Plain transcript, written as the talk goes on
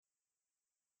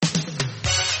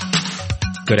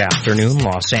Good afternoon,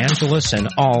 Los Angeles and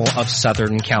all of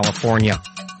Southern California.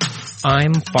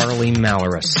 I'm Farley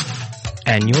Malaris,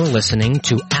 and you're listening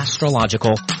to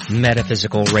Astrological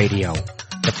Metaphysical Radio,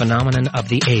 the phenomenon of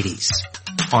the 80s,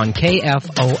 on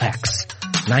KFOX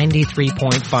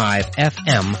 93.5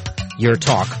 FM, Your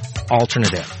Talk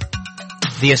Alternative.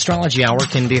 The Astrology Hour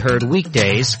can be heard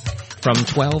weekdays from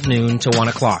 12 noon to 1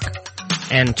 o'clock,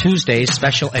 and Tuesday's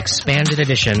special expanded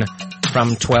edition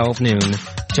from 12 noon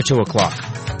to 2 o'clock.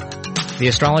 The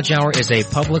Astrology Hour is a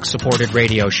public-supported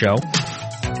radio show.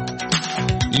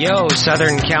 Yo,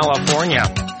 Southern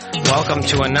California. Welcome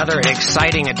to another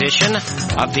exciting edition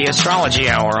of the Astrology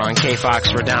Hour on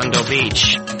KFOX Redondo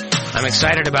Beach. I'm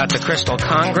excited about the Crystal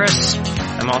Congress.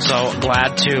 I'm also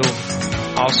glad to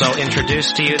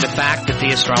introduce to you the fact that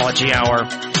the Astrology Hour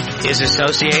is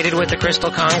associated with the Crystal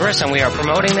Congress, and we are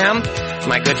promoting them.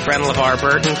 My good friend LeVar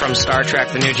Burton from Star Trek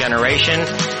The New Generation,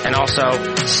 and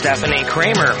also Stephanie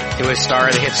Kramer, who is star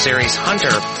of the hit series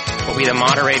Hunter, will be the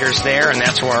moderators there, and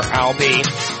that's where I'll be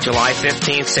July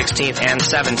 15th, 16th, and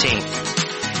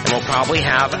 17th. And we'll probably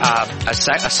have a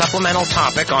supplemental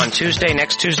topic on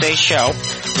next Tuesday's show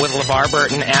with LeVar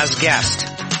Burton as guest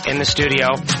in the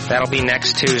studio. That'll be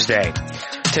next Tuesday.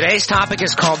 Today's topic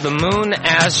is called the Moon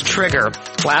as Trigger.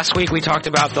 Last week we talked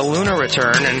about the lunar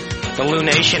return and the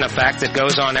lunation effect that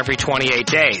goes on every 28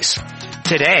 days.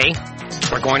 Today,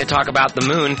 we're going to talk about the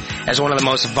moon as one of the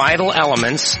most vital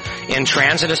elements in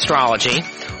transit astrology,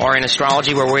 or in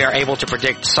astrology where we are able to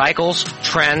predict cycles,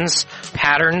 trends,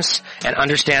 patterns, and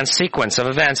understand sequence of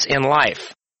events in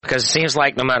life. Because it seems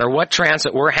like no matter what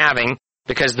transit we're having,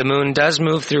 because the moon does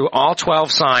move through all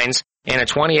 12 signs in a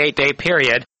 28-day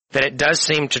period, that it does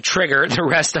seem to trigger the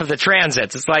rest of the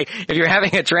transits. It's like if you're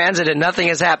having a transit and nothing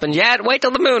has happened yet, wait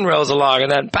till the moon rolls along and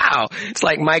then pow! It's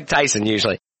like Mike Tyson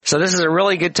usually. So this is a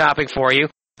really good topic for you.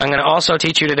 I'm going to also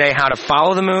teach you today how to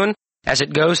follow the moon as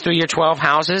it goes through your 12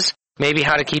 houses, maybe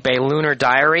how to keep a lunar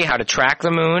diary, how to track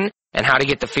the moon, and how to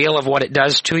get the feel of what it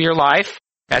does to your life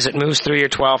as it moves through your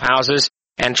 12 houses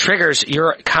and triggers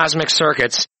your cosmic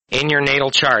circuits in your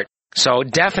natal chart. So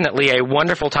definitely a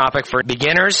wonderful topic for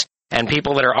beginners and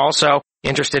people that are also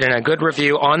interested in a good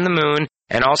review on the moon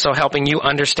and also helping you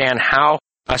understand how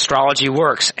astrology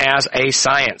works as a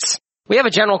science. We have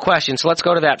a general question, so let's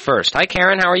go to that first. Hi,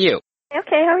 Karen. How are you?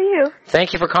 Okay, how are you?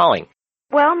 Thank you for calling.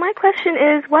 Well, my question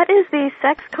is, what is the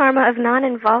sex karma of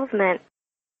non-involvement?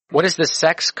 What is the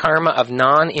sex karma of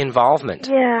non-involvement?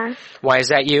 Yeah. Why, is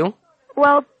that you?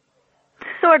 Well,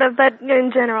 sort of, but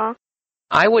in general.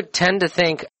 I would tend to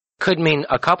think could mean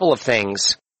a couple of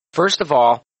things. First of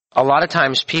all, a lot of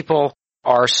times people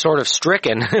are sort of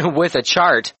stricken with a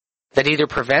chart that either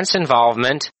prevents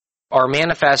involvement or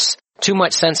manifests too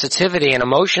much sensitivity and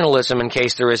emotionalism in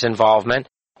case there is involvement,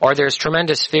 or there's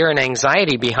tremendous fear and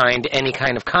anxiety behind any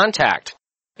kind of contact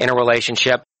in a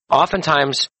relationship.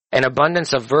 Oftentimes, an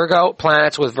abundance of Virgo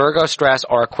planets with Virgo stress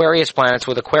or Aquarius planets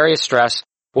with Aquarius stress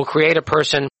will create a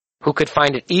person who could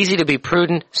find it easy to be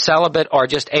prudent, celibate, or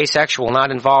just asexual, not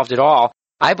involved at all.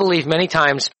 I believe many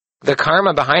times the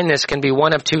karma behind this can be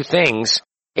one of two things.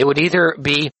 It would either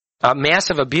be a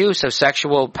massive abuse of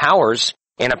sexual powers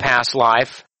in a past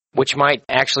life, which might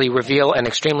actually reveal an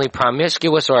extremely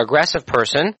promiscuous or aggressive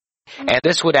person, and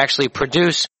this would actually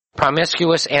produce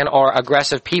promiscuous and or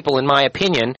aggressive people, in my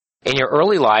opinion, in your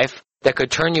early life that could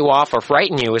turn you off or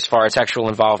frighten you as far as sexual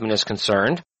involvement is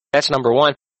concerned. That's number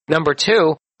one. Number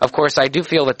two, of course, I do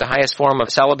feel that the highest form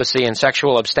of celibacy and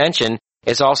sexual abstention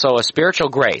is also a spiritual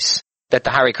grace, that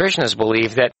the Hare Krishnas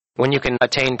believe that when you can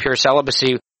attain pure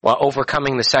celibacy while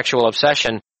overcoming the sexual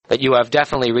obsession, that you have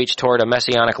definitely reached toward a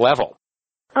messianic level.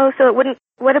 Oh, so it wouldn't,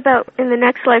 what about in the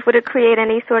next life, would it create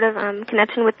any sort of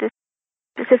connection with the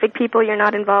specific people you're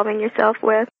not involving yourself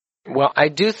with? Well, I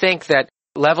do think that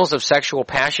levels of sexual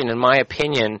passion, in my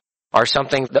opinion, are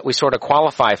something that we sort of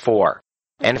qualify for.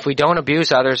 And if we don't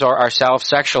abuse others or ourselves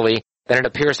sexually, then it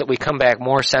appears that we come back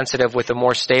more sensitive with a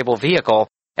more stable vehicle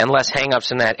and less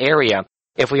hang-ups in that area.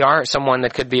 If we are someone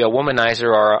that could be a womanizer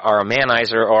or a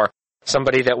manizer or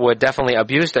somebody that would definitely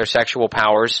abuse their sexual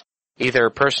powers, either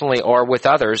personally or with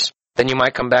others, then you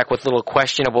might come back with a little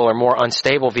questionable or more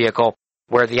unstable vehicle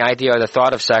where the idea or the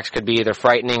thought of sex could be either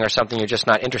frightening or something you're just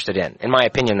not interested in my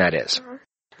opinion, that is. Uh-huh.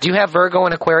 Do you have Virgo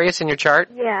and Aquarius in your chart?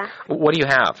 Yeah. What do you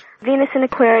have? Venus in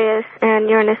Aquarius and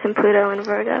Uranus and Pluto in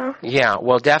Virgo. Yeah,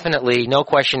 well, definitely, no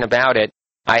question about it.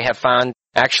 I have found,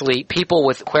 actually, people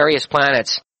with Aquarius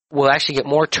planets will actually get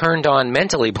more turned on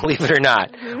mentally, believe it or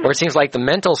not. Mm-hmm. Where it seems like the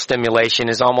mental stimulation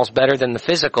is almost better than the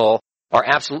physical or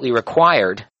absolutely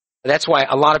required. That's why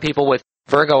a lot of people with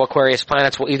Virgo Aquarius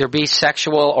planets will either be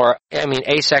sexual or,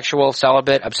 asexual,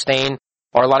 celibate, abstain,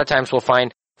 or a lot of times we'll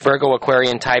find Virgo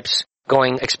Aquarian types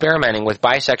experimenting with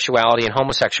bisexuality and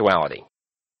homosexuality.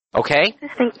 Okay?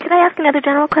 Interesting. Could I ask another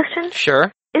general question? Sure.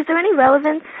 Is there any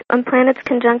relevance on planets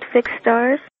conjunct fixed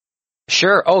stars?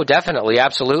 Sure. Oh, definitely.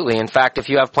 Absolutely. In fact, if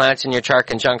you have planets in your chart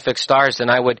conjunct fixed stars, then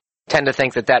I would tend to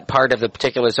think that that part of the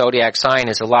particular zodiac sign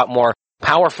is a lot more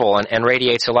powerful and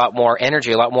radiates a lot more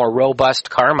energy, a lot more robust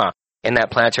karma in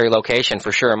that planetary location,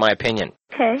 for sure, in my opinion.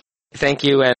 Okay. Thank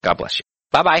you, and God bless you.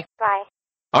 Bye-bye. Bye.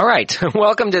 All right.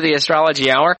 Welcome to the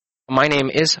Astrology Hour. My name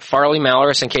is Farley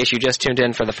Malorus. In case you just tuned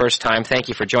in for the first time, thank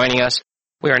you for joining us.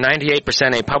 We are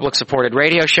 98% a public-supported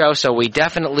radio show, so we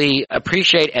definitely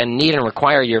appreciate and need and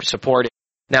require your support.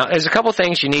 Now, there's a couple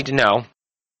things you need to know,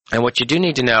 and what you do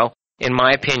need to know, in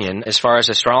my opinion, as far as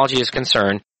astrology is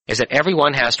concerned, is that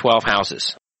everyone has 12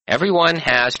 houses. Everyone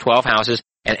has 12 houses,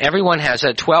 and everyone has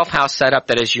a 12-house setup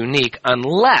that is unique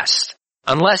unless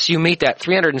you meet that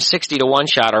 360 to 1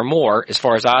 shot or more, as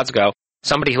far as odds go,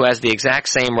 somebody who has the exact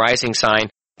same rising sign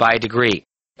by degree.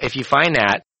 If you find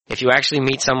that, if you actually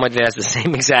meet someone that has the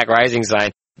same exact rising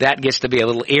sign, that gets to be a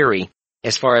little eerie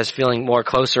as far as feeling more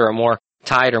closer or more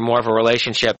tied or more of a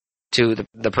relationship to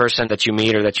the person that you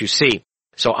meet or that you see.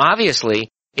 So obviously,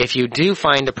 if you do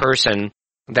find a person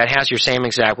that has your same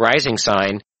exact rising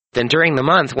sign, then during the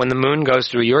month when the moon goes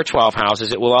through your 12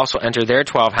 houses, it will also enter their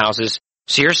 12 houses.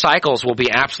 So your cycles will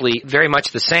be absolutely very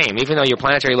much the same. Even though your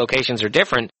planetary locations are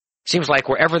different, it seems like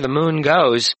wherever the moon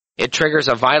goes, it triggers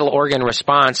a vital organ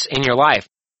response in your life.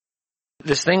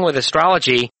 This thing with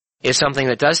astrology is something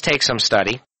that does take some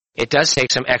study, it does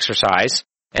take some exercise,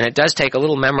 and it does take a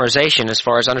little memorization as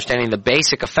far as understanding the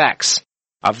basic effects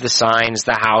of the signs,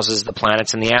 the houses, the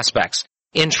planets, and the aspects.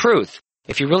 In truth,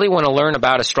 if you really want to learn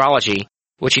about astrology,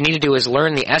 what you need to do is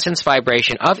learn the essence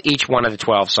vibration of each one of the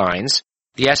 12 signs,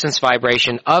 the essence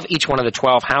vibration of each one of the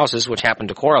 12 houses, which happen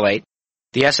to correlate,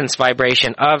 the essence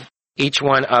vibration of each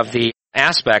one of the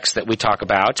aspects that we talk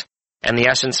about, and the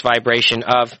essence vibration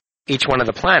of each one of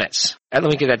the planets. Let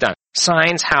me get that done.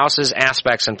 Signs, houses,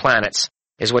 aspects, and planets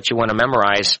is what you want to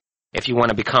memorize if you want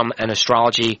to become an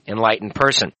astrology enlightened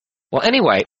person. Well,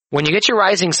 anyway, when you get your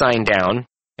rising sign down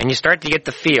and you start to get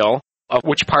the feel of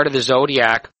which part of the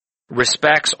zodiac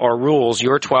respects or rules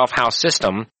your 12-house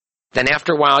system, then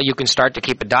after a while you can start to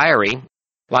keep a diary.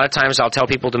 A lot of times I'll tell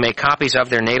people to make copies of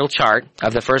their natal chart,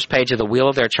 of the first page of the wheel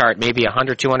of their chart, maybe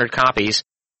 100, 200 copies,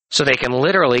 so they can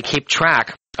literally keep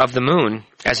track of the moon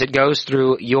as it goes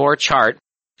through your chart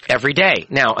every day.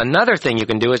 Now, another thing you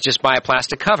can do is just buy a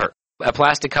plastic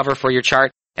cover for your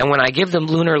chart, and when I give the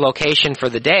lunar location for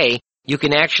the day, you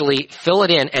can actually fill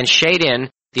it in and shade in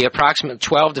the approximate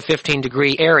 12 to 15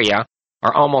 degree area,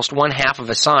 or almost 1/2 of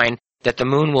a sign, that the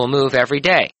moon will move every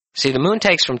day. See, the moon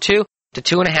takes from 2 to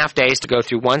 2.5 days to go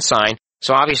through one sign,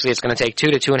 so obviously it's going to take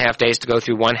 2 to 2.5 days to go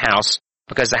through one house,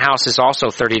 because the house is also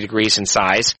 30 degrees in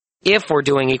size, if we're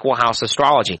doing equal house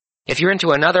astrology. If you're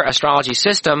into another astrology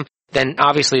system, then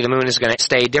obviously the moon is going to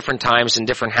stay different times in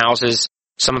different houses.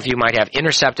 Some of you might have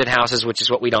intercepted houses, which is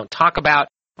what we don't talk about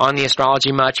on the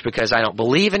astrology much, because I don't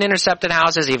believe in intercepted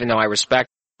houses, even though I respect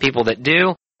people that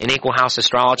do. In equal house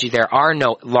astrology, there are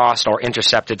no lost or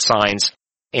intercepted signs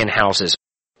in houses.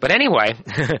 But anyway,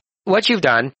 what you've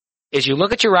done is you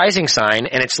look at your rising sign,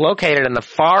 and it's located on the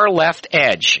far left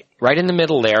edge, right in the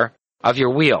middle there, of your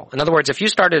wheel. In other words, if you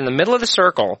started in the middle of the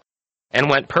circle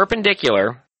and went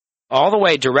perpendicular all the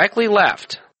way directly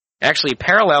left, actually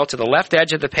parallel to the left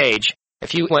edge of the page,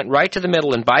 if you went right to the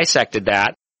middle and bisected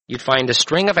that, you'd find a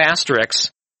string of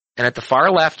asterisks, and at the far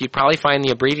left, you'd probably find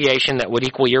the abbreviation that would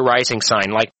equal your rising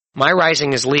sign. Like, my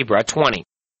rising is Libra, 20.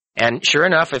 And sure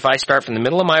enough, if I start from the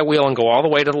middle of my wheel and go all the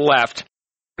way to the left,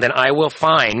 then I will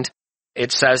find,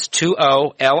 it says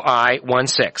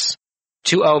 20Li16.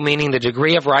 20 meaning the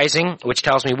degree of rising, which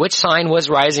tells me which sign was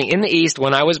rising in the east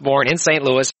when I was born in St.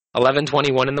 Louis,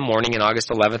 11:21 in the morning in August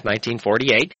 11th,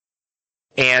 1948.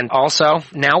 And also,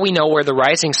 now we know where the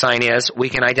rising sign is, we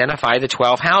can identify the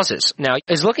 12 houses. Now,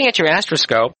 as looking at your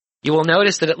astroscope, you will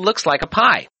notice that it looks like a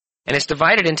pie, and it's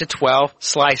divided into 12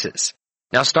 slices.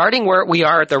 Now, starting where we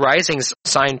are at the rising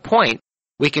sign point,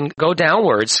 we can go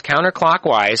downwards,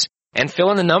 counterclockwise, and fill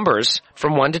in the numbers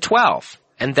from 1 to 12.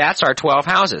 And that's our 12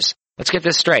 houses. Let's get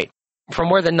this straight. From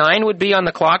where the 9 would be on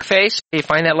the clock face, you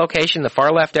find that location, the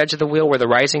far left edge of the wheel where the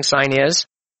rising sign is.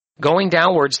 Going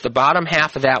downwards, the bottom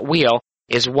half of that wheel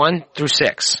is 1 through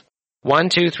 6. 1,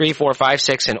 2, 3, 4, 5,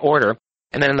 6 in order.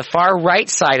 And then on the far right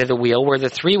side of the wheel, where the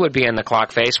 3 would be on the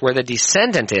clock face, where the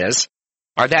descendant is,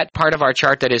 or that part of our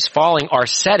chart that is falling or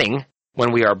setting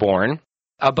when we are born.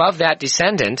 Above that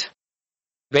descendant,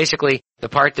 basically the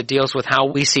part that deals with how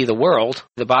we see the world,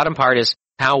 the bottom part is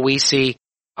how we see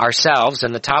ourselves,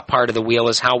 and the top part of the wheel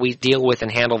is how we deal with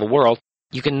and handle the world.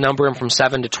 You can number them from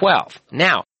 7 to 12.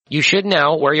 Now, you should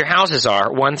know where your houses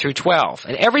are, 1 through 12.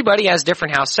 And everybody has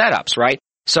different house setups, right?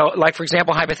 So, like, for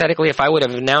example, hypothetically, if I would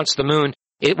have announced the moon,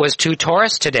 it was 2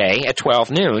 Taurus today at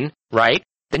 12 noon, right?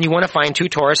 Then you want to find 2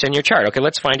 Taurus in your chart. Okay,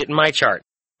 let's find it in my chart.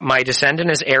 My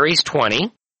descendant is Aries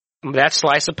 20. That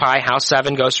slice of pie, house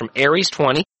 7, goes from Aries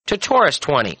 20 to Taurus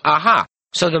 20. Aha.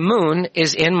 So the moon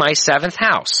is in my 7th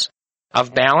house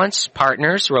of balance,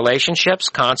 partners, relationships,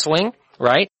 counseling,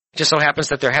 right? Just so happens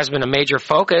that there has been a major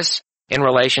focus in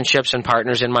relationships and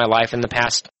partners in my life in the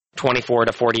past 24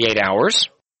 to 48 hours.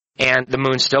 And the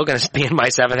moon's still going to be in my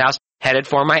 7th house, headed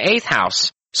for my 8th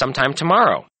house sometime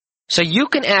tomorrow. So you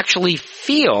can actually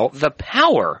feel the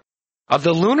power of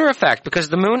the lunar effect, because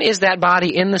the moon is that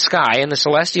body in the sky, in the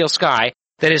celestial sky,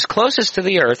 that is closest to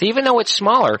the Earth, even though it's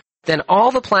smaller than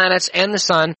all the planets and the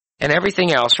sun and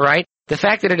everything else, right? The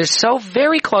fact that it is so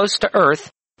very close to Earth,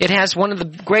 it has one of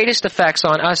the greatest effects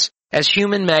on us as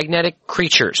human magnetic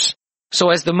creatures. So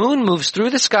as the moon moves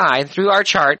through the sky, through our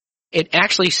chart, it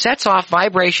actually sets off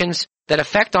vibrations that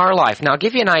affect our life. Now, I'll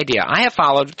give you an idea. I have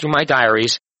followed through my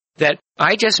diaries that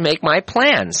I just make my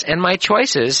plans and my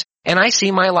choices, and I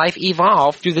see my life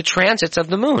evolve through the transits of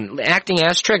the moon, acting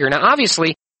as trigger. Now,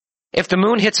 obviously, if the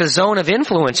moon hits a zone of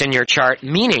influence in your chart,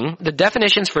 meaning the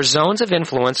definitions for zones of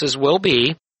influences will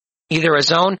be either a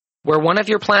zone where one of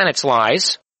your planets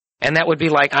lies, and that would be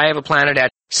like I have a planet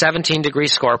at 17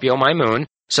 degrees Scorpio, my moon,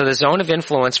 so the zone of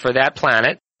influence for that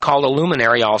planet, called a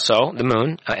luminary also, the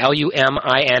moon,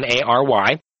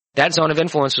 Luminary, that zone of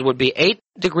influences would be 8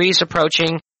 degrees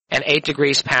approaching and 8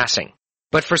 degrees passing.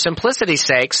 But for simplicity's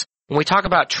sakes, when we talk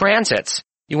about transits,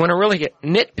 you want to really get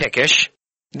nitpickish,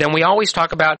 then we always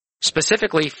talk about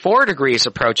specifically 4 degrees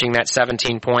approaching that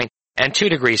 17 point and 2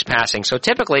 degrees passing. So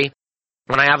typically,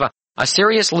 when I have a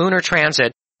serious lunar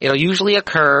transit, it'll usually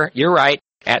occur, you're right,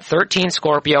 at 13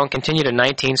 Scorpio and continue to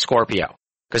 19 Scorpio.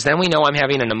 Because then we know I'm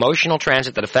having an emotional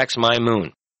transit that affects my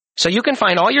moon. So you can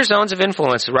find all your zones of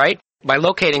influence, right, by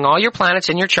locating all your planets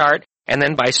in your chart, and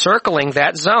then by circling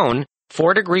that zone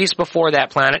 4 degrees before that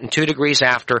planet and 2 degrees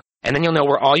after, and then you'll know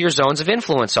where all your zones of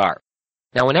influence are.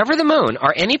 Now, whenever the moon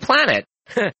or any planet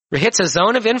hits a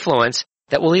zone of influence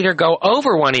that will either go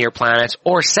over one of your planets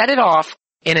or set it off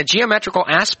in a geometrical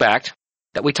aspect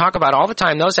that we talk about all the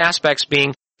time, those aspects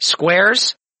being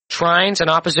squares, trines, and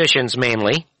oppositions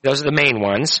mainly, those are the main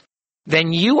ones,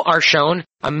 then you are shown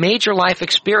a major life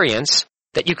experience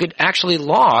that you could actually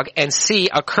log and see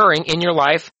occurring in your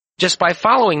life just by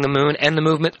following the moon and the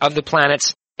movement of the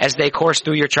planets as they course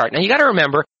through your chart. Now, you got to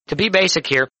remember, to be basic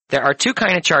here, there are 2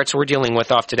 kind of charts we're dealing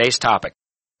with off today's topic.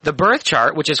 The birth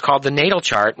chart, which is called the natal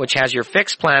chart, which has your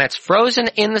fixed planets frozen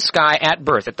in the sky at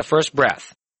birth, at the first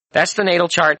breath. That's the natal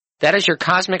chart. That is your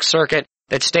cosmic circuit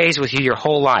that stays with you your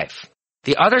whole life.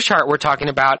 The other chart we're talking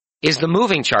about is the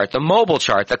moving chart, the mobile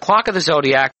chart, the clock of the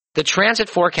zodiac, the transit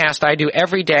forecast I do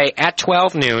every day at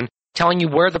 12 noon, telling you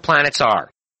where the planets are.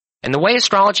 And the way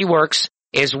astrology works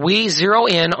is we zero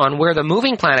in on where the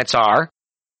moving planets are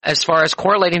as far as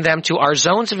correlating them to our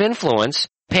zones of influence,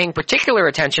 paying particular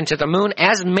attention to the moon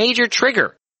as major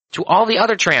trigger to all the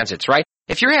other transits, right?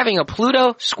 If you're having a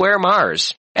Pluto square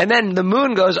Mars, and then the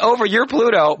moon goes over your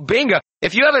Pluto, bingo.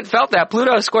 If you haven't felt that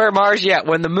Pluto square Mars yet,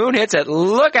 when the moon hits it,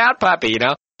 look out, puppy,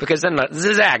 because then the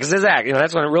zigzag,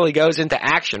 that's when it really goes into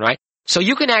action, right? So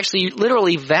you can actually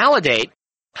literally validate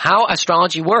how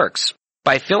astrology works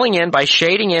by filling in, by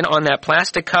shading in on that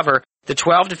plastic cover, the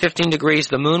 12 to 15 degrees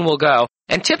the moon will go.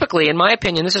 And typically, in my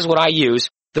opinion, this is what I use,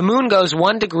 the moon goes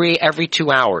 1 degree every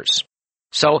 2 hours.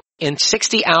 So in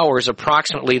 60 hours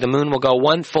approximately, the moon will go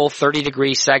 1 full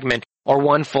 30-degree segment or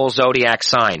 1 full zodiac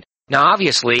sign. Now,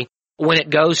 obviously, when it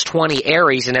goes 20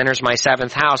 Aries and enters my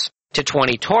 7th house to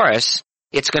 20 Taurus,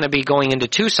 it's going to be going into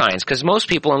 2 signs, because most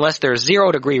people, unless they're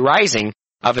 0 degree rising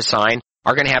of a sign,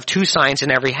 are going to have 2 signs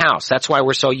in every house. That's why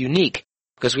we're so unique,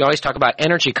 because we always talk about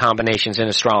energy combinations in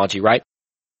astrology, right?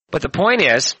 But the point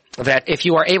is that if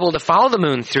you are able to follow the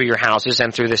moon through your houses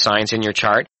and through the signs in your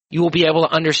chart, you will be able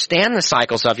to understand the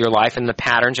cycles of your life and the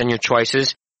patterns and your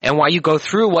choices and why you go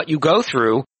through what you go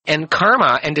through, and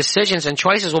karma and decisions and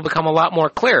choices will become a lot more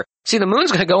clear. See, the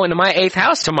moon's going to go into my 8th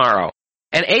house tomorrow.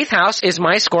 And 8th house is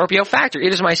my Scorpio factor.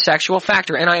 It is my sexual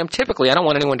factor. And I am typically, I don't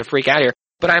want anyone to freak out here,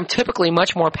 but I'm typically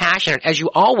much more passionate, as you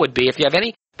all would be if you have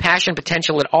any passion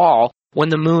potential at all, when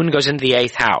the moon goes into the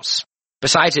 8th house.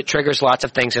 Besides, it triggers lots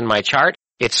of things in my chart.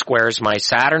 It squares my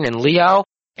Saturn in Leo,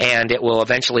 and it will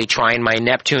eventually trine my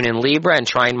Neptune in Libra and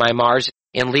trine my Mars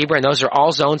in Libra. And those are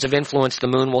all zones of influence the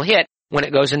moon will hit when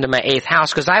it goes into my 8th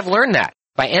house, because I've learned that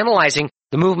by analyzing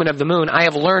the movement of the moon, I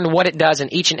have learned what it does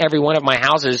in each and every one of my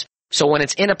houses. So when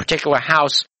it's in a particular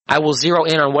house, I will zero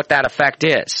in on what that effect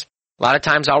is. A lot of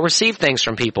times I'll receive things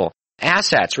from people,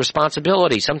 assets,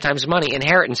 responsibility, sometimes money,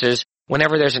 inheritances,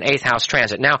 whenever there's an 8th house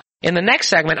transit. Now, in the next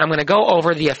segment, I'm going to go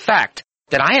over the effect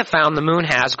that I have found the moon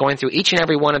has going through each and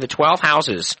every one of the 12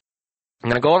 houses. I'm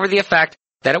going to go over the effect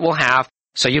that it will have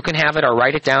so you can have it or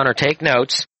write it down or take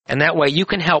notes, and that way you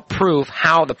can help prove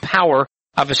how the power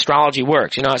of astrology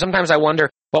works. You know, sometimes I wonder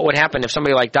what would happen if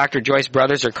somebody like Dr. Joyce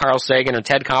Brothers or Carl Sagan or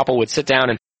Ted Koppel would sit down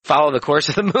and follow the course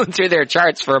of the moon through their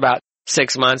charts for about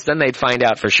 6 months. Then they'd find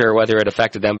out for sure whether it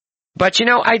affected them. But, you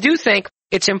know, I do think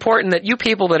it's important that you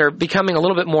people that are becoming a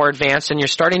little bit more advanced and you're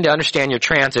starting to understand your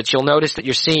transits, you'll notice that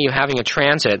you're seeing you having a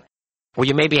transit where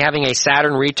you may be having a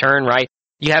Saturn return, right?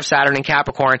 You have Saturn in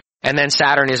Capricorn, and then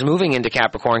Saturn is moving into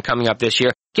Capricorn coming up this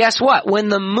year. Guess what? When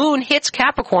the moon hits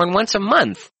Capricorn once a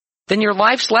month, then your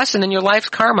life's lesson and your life's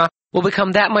karma will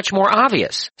become that much more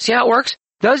obvious. See how it works?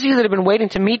 Those of you that have been waiting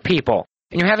to meet people,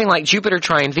 and you're having like Jupiter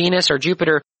trine Venus, or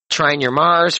Jupiter trine your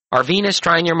Mars, or Venus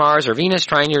trine your Mars, or Venus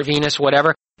trine your Venus,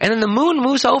 whatever, and then the moon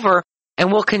moves over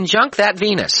and will conjunct that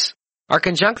Venus, or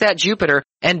conjunct that Jupiter,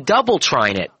 and double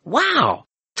trine it. Wow!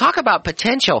 Talk about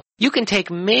potential. You can take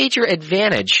major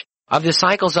advantage of the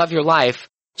cycles of your life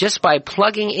just by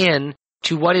plugging in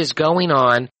to what is going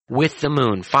on with the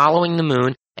moon, following the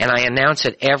moon, and I announce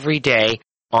it every day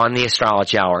on the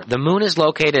Astrology Hour. The moon is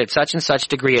located at such and such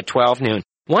degree at 12 noon.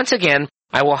 Once again,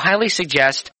 I will highly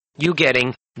suggest you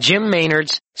getting Jim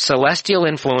Maynard's Celestial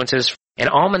Influences, an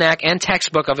almanac and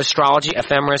textbook of astrology,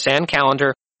 ephemeris, and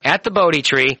calendar at the Bodhi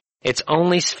Tree. It's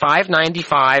only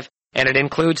 $5.95, and it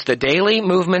includes the daily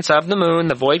movements of the moon,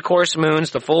 the void course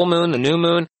moons, the full moon, the new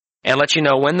moon, and lets you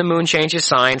know when the moon changes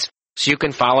signs so you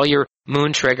can follow your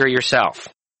moon trigger yourself.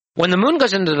 When the moon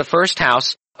goes into the first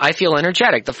house, I feel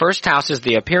energetic. The first house is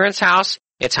the appearance house.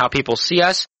 It's how people see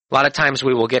us. A lot of times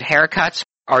we will get haircuts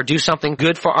or do something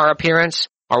good for our appearance,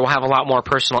 or we'll have a lot more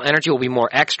personal energy. We'll be more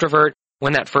extrovert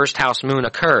when that first house moon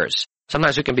occurs.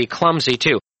 Sometimes we can be clumsy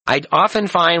too. I often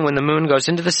find when the moon goes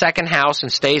into the second house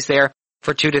and stays there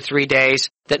for 2 to 3 days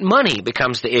that money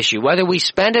becomes the issue. Whether we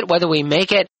spend it, whether we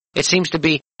make it, it seems to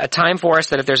be a time for us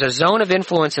that if there's a zone of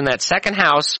influence in that second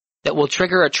house that will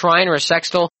trigger a trine or a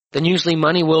sextile, then usually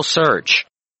money will surge.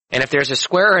 And if there's a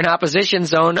square or an opposition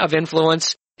zone of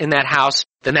influence in that house,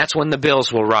 then that's when the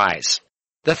bills will rise.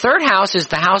 The third house is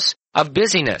the house of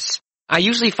busyness. I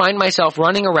usually find myself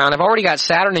running around. I've already got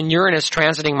Saturn and Uranus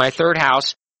transiting my third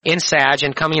house in Sag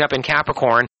and coming up in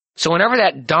Capricorn. So whenever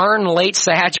that darn late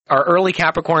Sag or early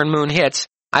Capricorn moon hits,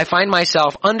 I find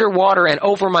myself underwater and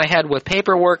over my head with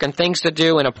paperwork and things to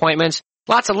do and appointments.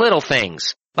 Lots of little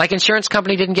things. Like insurance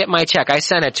company didn't get my check. I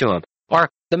sent it to them. Or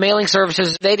the mailing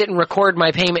services, they didn't record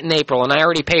my payment in April and I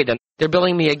already paid them. They're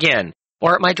billing me again.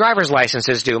 Or my driver's license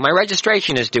is due. My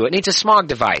registration is due. It needs a smog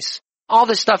device. All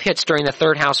this stuff hits during the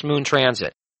third house moon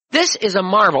transit. This is a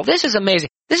marvel. This is amazing.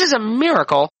 This is a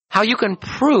miracle how you can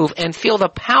prove and feel the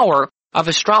power of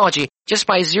astrology just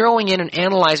by zeroing in and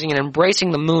analyzing and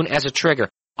embracing the moon as a trigger.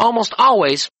 Almost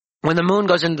always, when the moon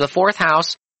goes into the fourth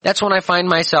house, that's when I find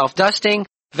myself dusting,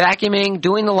 vacuuming,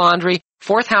 doing the laundry,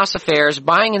 fourth house affairs,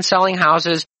 buying and selling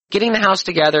houses, getting the house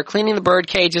together, cleaning the bird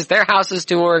cages, their houses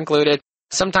too are included.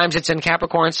 Sometimes it's in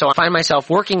Capricorn, so I find myself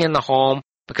working in the home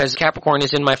because Capricorn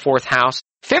is in my fourth house.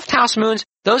 Fifth house moons,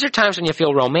 those are times when you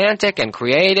feel romantic and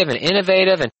creative and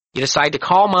innovative and you decide to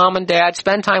call mom and dad,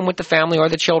 spend time with the family or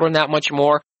the children that much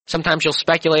more. Sometimes you'll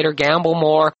speculate or gamble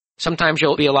more. Sometimes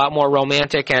you'll be a lot more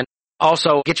romantic and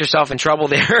also get yourself in trouble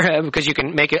there because you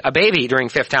can make a baby during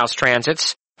fifth house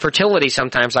transits. Fertility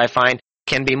sometimes I find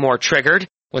can be more triggered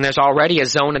when there's already a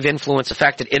zone of influence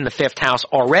affected in the fifth house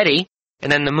already.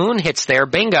 And then the moon hits there,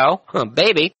 bingo,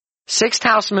 baby. Sixth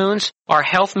house moons are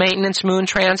health maintenance moon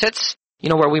transits,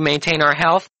 where we maintain our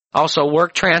health. Also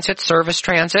work transits, service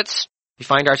transits. We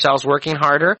find ourselves working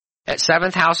harder. At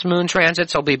seventh house moon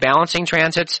transits, there'll be balancing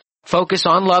transits. Focus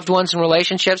on loved ones and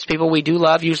relationships. People we do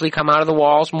love usually come out of the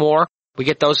walls more. We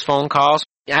get those phone calls.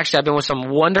 Actually, I've been with some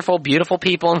wonderful, beautiful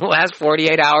people in the last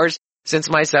 48 hours since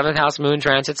my seventh house moon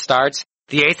transit starts.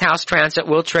 The eighth house transit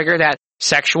will trigger that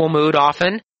sexual mood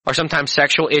often, or sometimes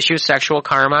sexual issues, sexual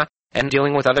karma, and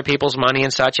dealing with other people's money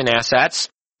and such and assets.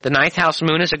 The ninth house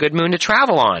moon is a good moon to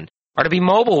travel on, or to be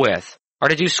mobile with, or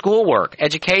to do schoolwork,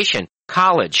 education,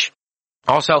 college.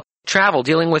 Also, travel,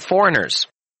 dealing with foreigners,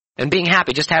 and being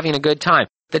happy, just having a good time.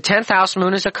 The 10th house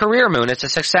moon is a career moon. It's a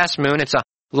success moon. It's a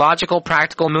logical,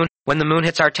 practical moon. When the moon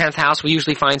hits our 10th house, we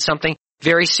usually find something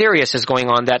very serious is going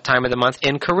on that time of the month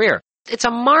in career. It's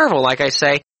a marvel, like I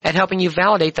say, at helping you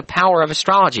validate the power of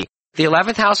astrology. The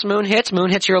 11th house moon hits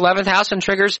your 11th house and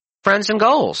triggers friends and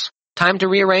goals. Time to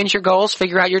rearrange your goals,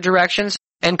 figure out your directions,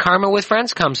 and karma with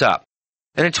friends comes up.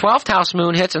 And a 12th house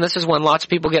moon hits, and this is when lots of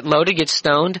people get loaded, get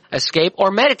stoned, escape,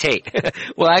 or meditate.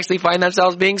 Will actually find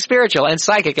themselves being spiritual and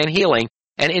psychic and healing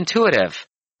and intuitive,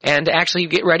 and actually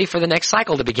get ready for the next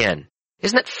cycle to begin.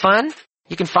 Isn't it fun?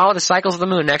 You can follow the cycles of the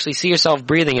moon and actually see yourself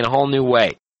breathing in a whole new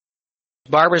way.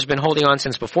 Barbara's been holding on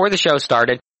since before the show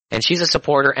started, and she's a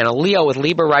supporter and a Leo with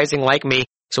Libra rising like me,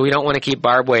 so we don't want to keep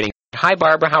Barb waiting. Hi,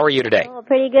 Barbara. How are you today? Oh,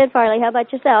 pretty good, Farley. How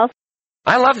about yourself?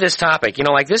 I love this topic.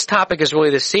 This topic is really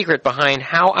the secret behind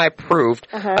how I proved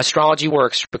astrology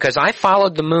works, because I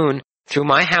followed the moon through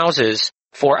my houses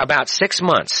for about 6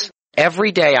 months.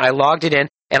 Every day I logged it in,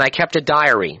 and I kept a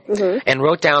diary and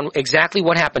wrote down exactly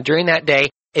what happened during that day.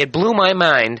 It blew my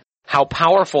mind how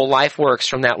powerful life works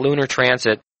from that lunar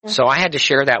transit. So I had to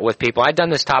share that with people. I'd done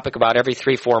this topic about every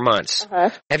 3-4 months.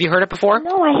 Have you heard it before?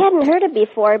 No, I hadn't heard it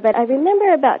before, but I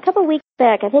remember about a couple of weeks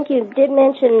back, I think you did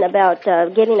mention about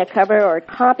getting a cover or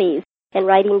copies and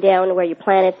writing down where your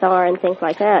planets are and things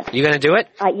like that. You going to do it?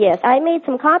 Yes, I made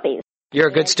some copies. You're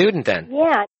a good student then.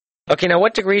 Yeah. Okay, now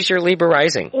what degree is your Libra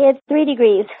rising? It's 3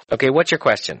 degrees. Okay, what's your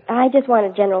question? I just want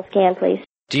a general scan, please.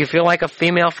 Do you feel like a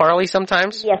female Farley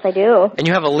sometimes? Yes, I do. And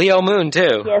you have a Leo moon,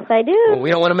 too. Yes, I do. Well,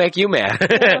 we don't want to make you mad.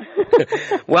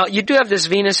 Well, you do have this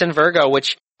Venus in Virgo,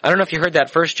 which, I don't know if you heard that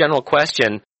first general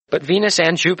question, but Venus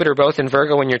and Jupiter both in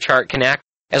Virgo in your chart can act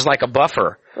as like a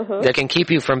buffer that can keep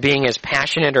you from being as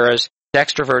passionate or as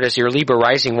extrovert as your Libra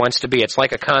rising wants to be. It's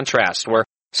like a contrast where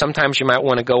sometimes you might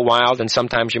want to go wild and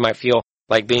sometimes you might feel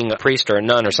like being a priest or a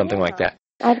nun or something like that.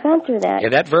 I've gone through that. Yeah,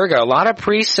 that Virgo. A lot of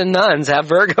priests and nuns have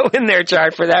Virgo in their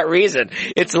chart for that reason.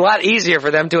 It's a lot easier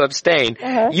for them to abstain.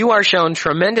 You are shown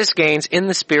tremendous gains in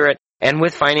the spirit and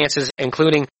with finances,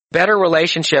 including better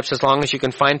relationships as long as you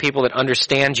can find people that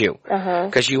understand you.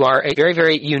 Because you are a very,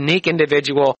 very unique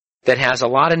individual that has a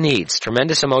lot of needs,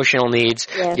 tremendous emotional needs.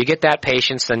 If you get that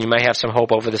patience, then you might have some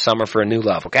hope over the summer for a new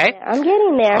love, okay? Yeah, I'm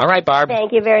getting there. All right, Barb.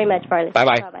 Thank you very much, Barley.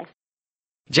 Bye-bye. Bye-bye.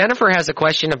 Jennifer has a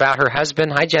question about her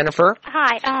husband. Hi, Jennifer.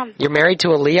 Hi. You're married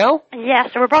to a Leo? Yes,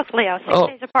 we're both Leo, 6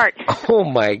 days apart. Oh,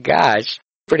 my gosh.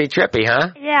 Pretty trippy, huh?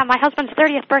 Yeah, my husband's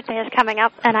 30th birthday is coming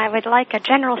up, and I would like a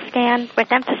general scan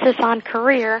with emphasis on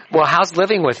career. Well, how's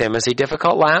living with him? Is he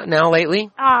difficult now lately?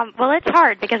 Well, it's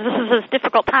hard because this is a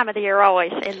difficult time of the year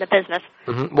always in the business.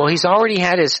 Well, he's already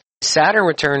had his Saturn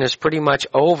return is pretty much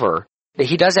over.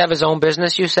 He does have his own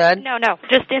business, you said? No,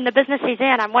 just in the business he's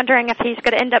in. I'm wondering if he's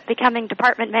going to end up becoming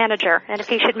department manager and if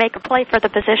he should make a play for the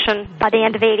position by the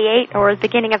end of 88 or the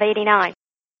beginning of 89.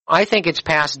 I think it's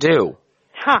past due.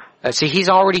 See, he's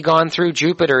already gone through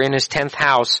Jupiter in his 10th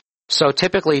house, so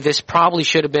typically this probably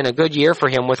should have been a good year for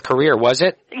him with career, was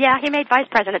it? Yeah, he made vice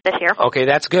president this year. Okay,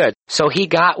 that's good. So he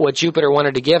got what Jupiter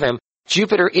wanted to give him.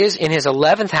 Jupiter is in his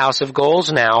 11th house of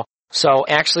goals now, so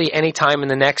actually any time in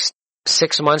the next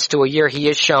 6 months to a year, he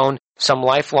is shown some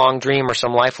lifelong dream or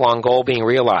some lifelong goal being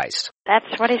realized.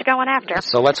 That's what he's going after.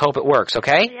 So let's hope it works,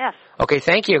 okay? Yes. Okay,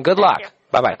 thank you. Good luck.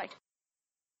 Bye-bye. Bye-bye.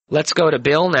 Let's go to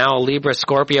Bill now, Libra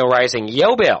Scorpio rising.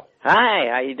 Yo, Bill.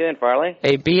 Hi, how you doing, Farley?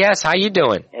 Hey, BS, how you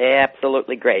doing?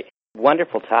 Absolutely great.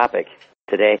 Wonderful topic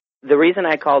today. The reason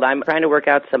I called, I'm trying to work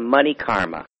out some money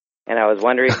karma, and I was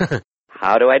wondering,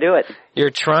 how do I do it? You're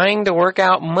trying to work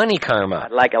out money karma.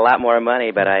 I'd like a lot more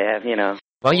money, but I have,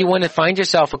 Well, you want to find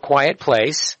yourself a quiet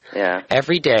place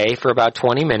every day for about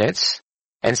 20 minutes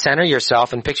and center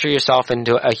yourself and picture yourself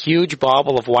into a huge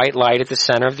bauble of white light at the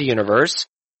center of the universe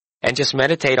and just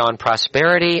meditate on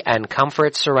prosperity and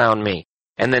comfort surround me.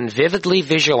 And then vividly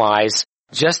visualize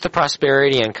just the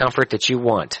prosperity and comfort that you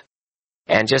want.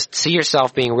 And just see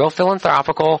yourself being real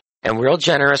philanthropical and real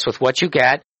generous with what you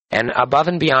get, and above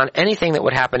and beyond anything that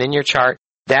would happen in your chart,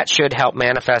 that should help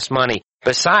manifest money.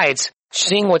 Besides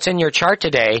seeing what's in your chart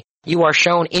today, you are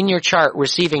shown in your chart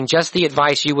receiving just the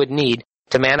advice you would need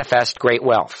to manifest great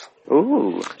wealth.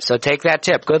 Ooh. So take that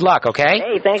tip. Good luck, okay?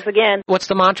 Hey, thanks again. What's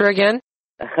the mantra again?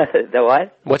 The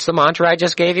what? What's the mantra I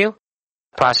just gave you?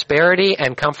 Prosperity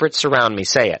and comfort surround me.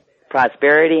 Say it.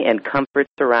 Prosperity and comfort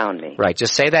surround me. Right.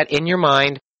 Just say that in your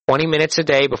mind 20 minutes a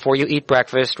day before you eat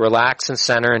breakfast. Relax and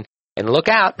center and look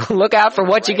out. Look out for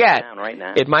what you get. Right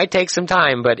now. It might take some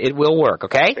time, but it will work,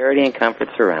 okay? Prosperity and comfort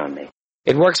surround me.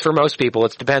 It works for most people.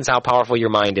 It depends how powerful your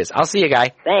mind is. I'll see you,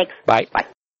 guy. Thanks. Bye. Bye.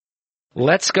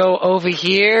 Let's go over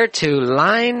here to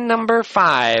line number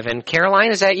 5. And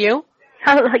Caroline, is that you?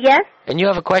 Hello, yes? And you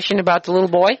have a question about the little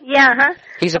boy? Yeah,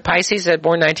 He's a Pisces,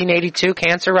 born 1982,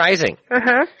 Cancer rising.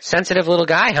 Sensitive little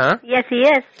guy, huh? Yes, he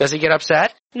is. Does he get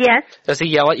upset? Yes. Does he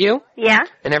yell at you? Yeah.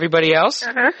 And everybody else?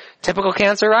 Typical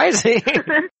Cancer rising.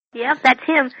 Yep, that's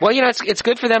him. Well, it's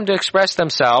good for them to express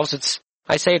themselves.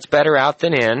 I say it's better out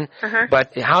than in.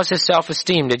 But how's his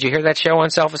self-esteem? Did you hear that show on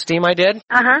self-esteem I did?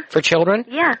 For children?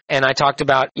 Yeah. And I talked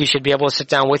about you should be able to sit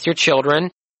down with your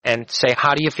children and say,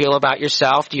 how do you feel about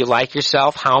yourself? Do you like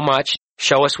yourself? How much?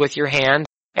 Show us with your hand.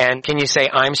 And can you say,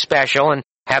 I'm special? And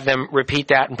have them repeat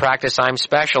that and practice, I'm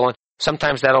special. And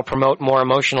sometimes that'll promote more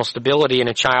emotional stability in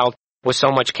a child with so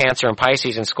much Cancer and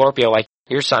Pisces and Scorpio like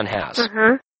your son has.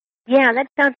 Yeah, that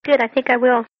sounds good. I think I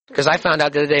will. Because I found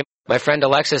out the other day, my friend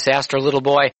Alexis asked her little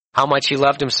boy how much he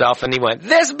loved himself, and he went,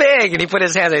 this big! And he put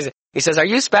his hands, he says, are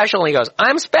you special? And he goes,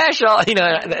 I'm special!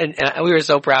 And we were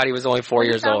so proud he was only 4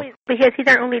 years old. Because he's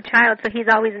our only child, so he's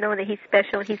always known that he's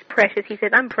special, he's precious. He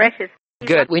says, I'm precious.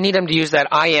 Good. We need him to use that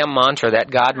I am mantra, that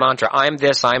God mantra. I'm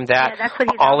this, I'm that, that's what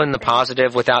he's all in the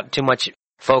positive without too much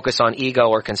focus on ego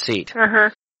or conceit.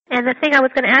 And the thing I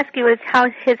was going to ask you is how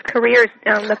his career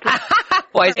is looking.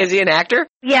 Why, is he an actor?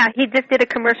 Yeah, he just did a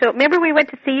commercial. Remember we went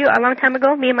to see you a long time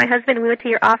ago? Me and my husband, we went to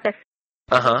your office.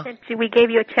 We gave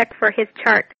you a check for his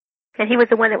chart. And he was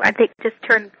the one that I think just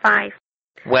turned 5.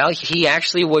 Well, he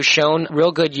actually was shown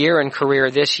real good year in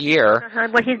career this year.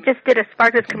 Well, he just did a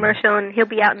Sparkles commercial, and he'll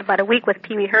be out in about a week with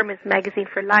Pee Wee Herman's magazine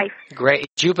for life. Great.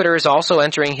 Jupiter is also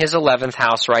entering his 11th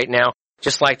house right now,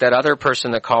 just like that other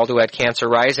person that called who had Cancer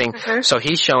rising. So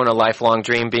he's shown a lifelong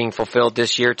dream being fulfilled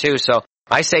this year, too. So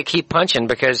I say keep punching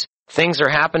because things are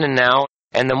happening now,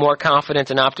 and the more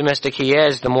confident and optimistic he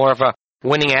is, the more of a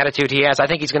winning attitude he has. I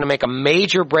think he's going to make a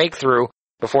major breakthrough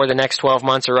before the next 12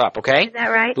 months are up, okay? Is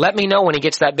that right? Let me know when he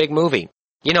gets that big movie.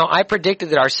 I predicted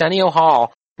that Arsenio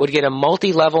Hall would get a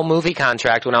multi-level movie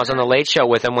contract when I was on the Late Show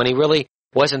with him when he really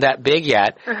wasn't that big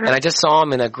yet. And I just saw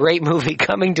him in a great movie,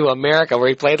 Coming to America, where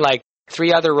he played like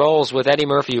 3 other roles with Eddie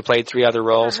Murphy, who played 3 other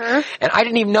roles. And I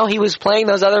didn't even know he was playing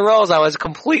those other roles. I was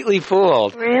completely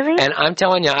fooled. Really? And I'm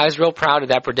telling you, I was real proud of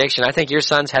that prediction. I think your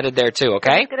son's headed there too,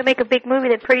 okay? He's going to make a big movie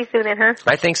then pretty soon then, huh?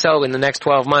 I think so. In the next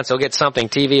 12 months, he'll get something,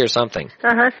 TV or something.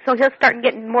 So he'll start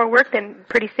getting more work then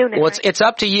pretty soon then, Well, it's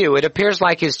up to you. It appears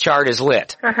like his chart is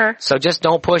lit. So just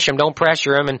don't push him, don't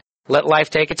pressure him, and let life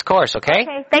take its course, okay?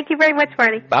 Okay. Thank you very much,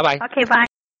 Marty. Bye-bye. Okay, bye.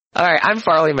 All right, I'm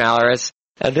Farley Malaris.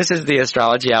 This is the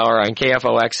Astrology Hour on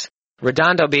KFOX.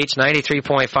 Redondo Beach,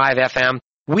 93.5 FM.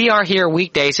 We are here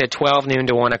weekdays at 12 noon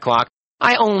to 1 o'clock.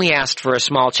 I only asked for a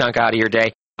small chunk out of your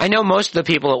day. I know most of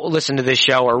the people that listen to this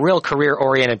show are real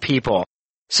career-oriented people.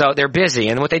 So they're busy,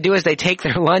 and what they do is they take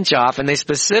their lunch off and they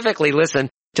specifically listen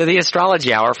to the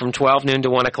Astrology Hour from 12 noon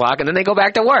to 1 o'clock, and then they go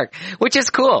back to work, which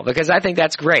is cool because I think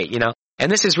that's great,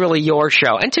 And this is really your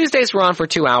show. And Tuesdays we're on for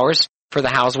 2 hours for the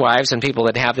housewives and people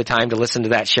that have the time to listen to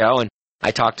that show, and I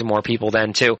talk to more people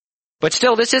then too. But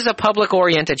still, this is a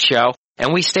public-oriented show,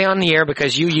 and we stay on the air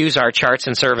because you use our charts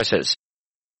and services.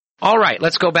 All right,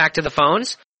 let's go back to the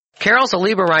phones. Carol's a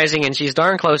Libra rising, and she's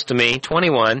darn close to me,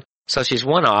 21, so she's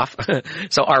 1 off.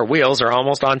 So our wheels are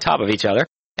almost on top of each other.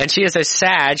 And she is a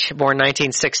Sag, born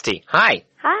 1960. Hi.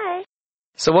 Hi.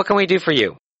 So what can we do for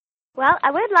you? Well, I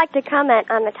would like to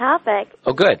comment on the topic.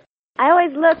 Oh, good. I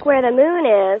always look where the moon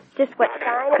is, just what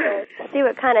sign it is, to see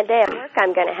what kind of day of work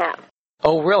I'm going to have.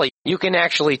 Oh, really? You can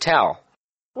actually tell.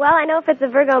 Well, I know if it's a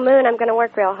Virgo moon, I'm going to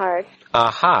work real hard.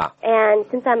 Aha. And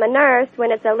since I'm a nurse,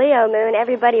 when it's a Leo moon,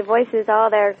 everybody voices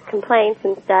all their complaints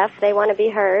and stuff. They want to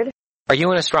be heard. Are you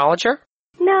an astrologer?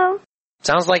 No.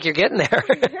 Sounds like you're getting there.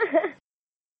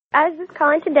 I was just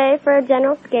calling today for a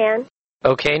general scan.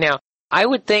 Okay, now, I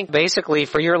would think basically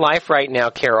for your life right now,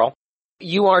 Carol,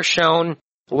 you are shown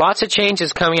lots of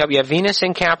changes coming up. You have Venus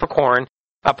in Capricorn,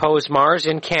 opposed Mars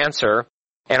in Cancer,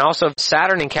 and also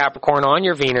Saturn in Capricorn on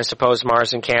your Venus opposed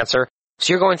Mars in Cancer.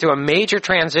 So you're going through a major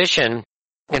transition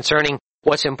concerning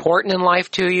what's important in life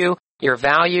to you, your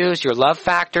values, your love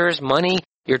factors, money,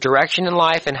 your direction in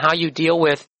life, and how you deal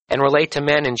with and relate to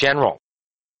men in general.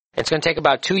 It's going to take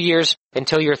about 2 years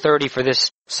until you're 30 for this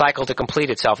cycle to complete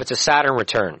itself. It's a Saturn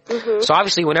return. So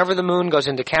obviously whenever the moon goes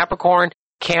into Capricorn,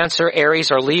 Cancer,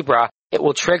 Aries, or Libra, it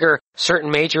will trigger certain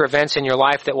major events in your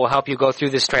life that will help you go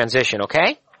through this transition,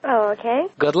 okay? Oh, okay.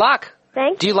 Good luck.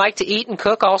 Thanks. Do you like to eat and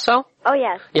cook also? Oh,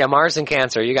 yes. Yeah, Mars and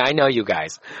Cancer. I know you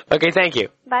guys. Okay, thank you.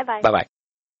 Bye-bye. Bye-bye.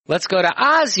 Let's go to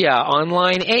Asia on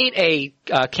line 8,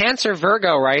 a Cancer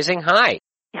Virgo rising. Hi.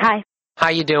 Hi. How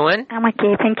you doing? I'm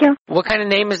okay, thank you. What kind of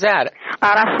name is that?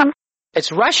 Russian.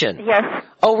 It's Russian? Yes.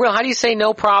 Oh, real? How do you say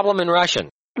no problem in Russian?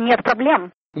 Нет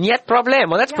проблем. Нет проблем.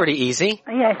 Well, that's pretty easy.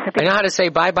 Yes. I know how to say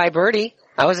bye-bye birdie.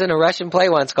 I was in a Russian play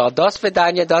once called До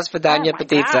свидания,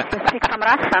 petitsa. You speak some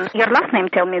Russian. Your last name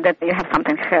tell me that you have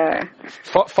something.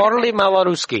 Forli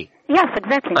Maloruski. Yes,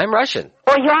 exactly. I'm Russian.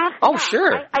 Oh, you are? Oh,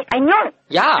 sure. I know.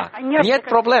 Yeah. I know. Нет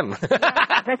проблем.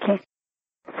 Exactly.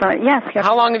 So, yes.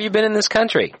 How long have you been in this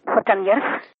country? For 10 years.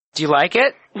 Do you like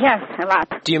it? Yes, a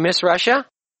lot. Do you miss Russia?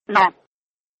 No.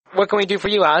 What can we do for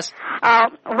you, Oz?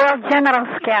 Well, general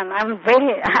scan. I'm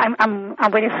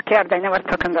very scared. I never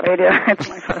talk on the radio. It's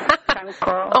my first time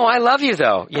call. Oh, I love you,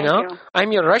 though. You know? You.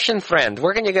 I'm your Russian friend.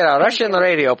 Where can you get a Russian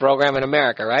radio program in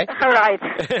America, right? All right.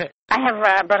 I have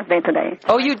a birthday today.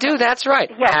 Oh, you do? That's right.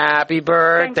 Yes. Happy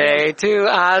birthday to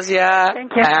Asya.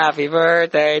 Thank you. Happy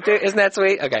birthday to... Isn't that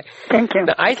sweet? Okay. Thank you.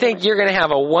 Now, I think you're going to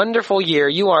have a wonderful year.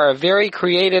 You are a very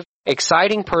creative,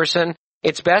 exciting person.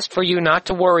 It's best for you not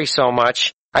to worry so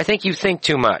much. I think you think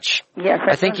too much. Yes.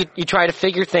 I think you try to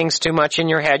figure things too much in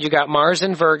your head. You got Mars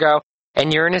in Virgo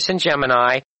and Uranus in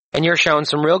Gemini, and you're showing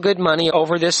some real good money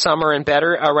over this summer and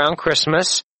better around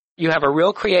Christmas. You have a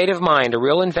real creative mind, a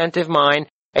real inventive mind,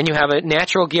 and you have a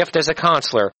natural gift as a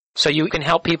counselor. So you can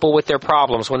help people with their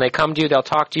problems. When they come to you, they'll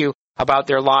talk to you about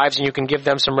their lives, and you can give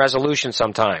them some resolution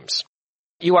sometimes.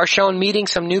 You are shown meeting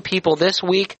some new people this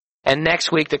week and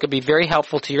next week that could be very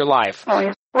helpful to your life. Oh,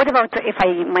 yes. What about if I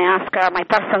may ask my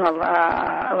personal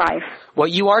life? Well,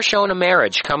 you are shown a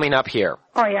marriage coming up here.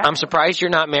 Oh, yeah. I'm surprised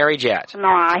you're not married yet. No,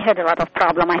 I had a lot of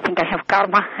problem. I think I have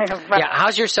karma. Yeah,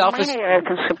 how's your self-esteem? My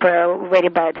relationship very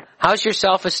bad. How's your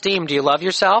self-esteem? Do you love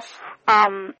yourself?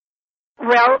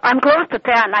 Well, I'm close to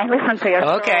 10. I listen to you.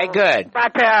 Okay, good.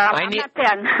 But I'm not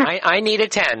 10. I need a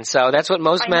 10, so that's what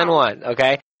most men want,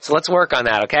 okay? So let's work on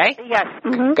that, okay? Yes.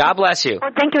 Mm-hmm. God bless you. Oh,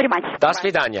 thank you very much. До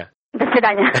свидания. До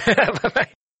свидания. Bye-bye.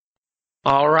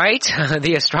 All right,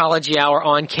 the Astrology Hour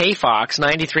on KFOX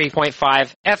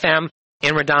 93.5 FM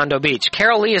in Redondo Beach.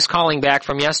 Carol Lee is calling back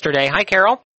from yesterday. Hi,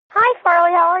 Carol. Hi,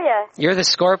 Farley. How are you? You're the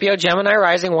Scorpio Gemini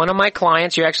rising, one of my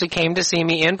clients. You actually came to see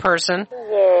me in person.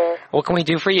 Yes. What can we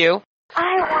do for you?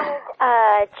 I want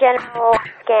a general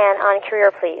scan on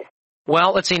career, please.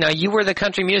 Well, let's see. Now, you were the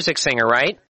country music singer,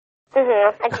 right?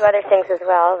 Mm-hmm. I do other things as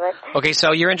well, but... Okay,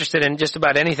 so you're interested in just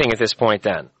about anything at this point,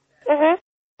 then? Mm-hmm.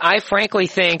 I frankly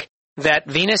think that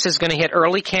Venus is going to hit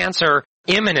early Cancer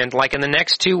imminent, like in the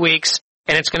next 2 weeks,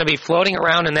 and it's going to be floating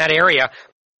around in that area,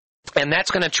 and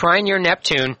that's going to trine your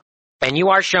Neptune, and you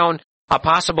are shown a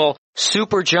possible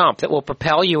super jump that will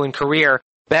propel you in career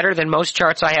better than most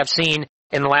charts I have seen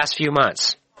in the last few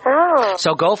months. Oh.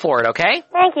 So go for it, okay?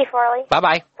 Thank you, Farley.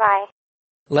 Bye-bye. Bye.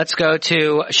 Let's go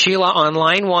to Sheila on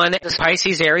line 1,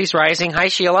 Pisces Aries rising. Hi,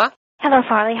 Sheila. Hello,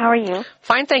 Farley. How are you?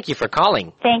 Fine, thank you for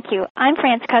calling. Thank you. I'm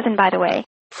Fran's cousin, by the way.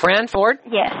 Fran Ford?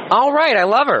 Yes. All right, I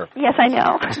love her. Yes, I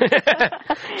know.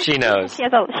 She knows. She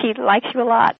likes you a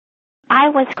lot. I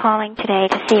was calling today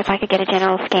to see if I could get a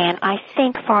general scan. I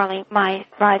think, Farley, my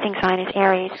rising sign is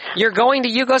Aries. You're going to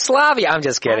Yugoslavia. I'm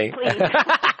just kidding. Oh, please.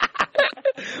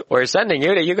 We're sending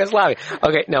you to Yugoslavia.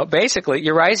 Okay, no, basically,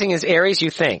 your rising is Aries,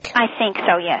 you think? I think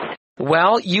so, yes.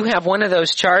 Well, you have one of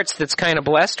those charts that's kind of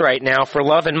blessed right now for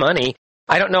love and money.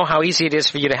 I don't know how easy it is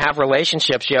for you to have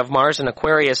relationships. You have Mars in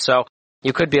Aquarius, so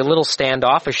you could be a little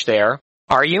standoffish there.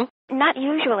 Are you? Not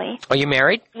usually. Are you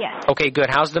married? Yes. Okay, good.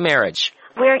 How's the marriage?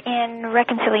 We're in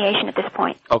reconciliation at this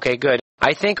point. Okay, good.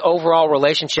 I think overall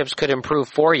relationships could improve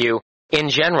for you in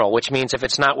general, which means if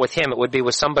it's not with him, it would be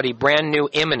with somebody brand new,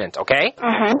 imminent, okay?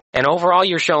 Mm-hmm. And overall,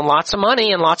 you're showing lots of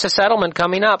money and lots of settlement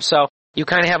coming up, so you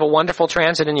kind of have a wonderful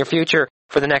transit in your future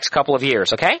for the next couple of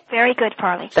years, okay? Very good,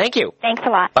 Farley. Thank you. Thanks a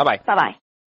lot. Bye-bye. Bye-bye.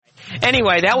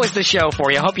 Anyway, that was the show for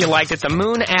you. Hope you liked it. The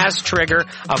moon as trigger,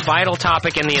 a vital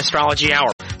topic in the Astrology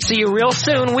Hour. See you real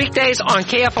soon, weekdays on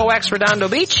KFOX Redondo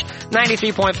Beach,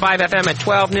 93.5 FM at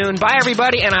 12 noon. Bye,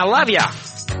 everybody, and I love ya.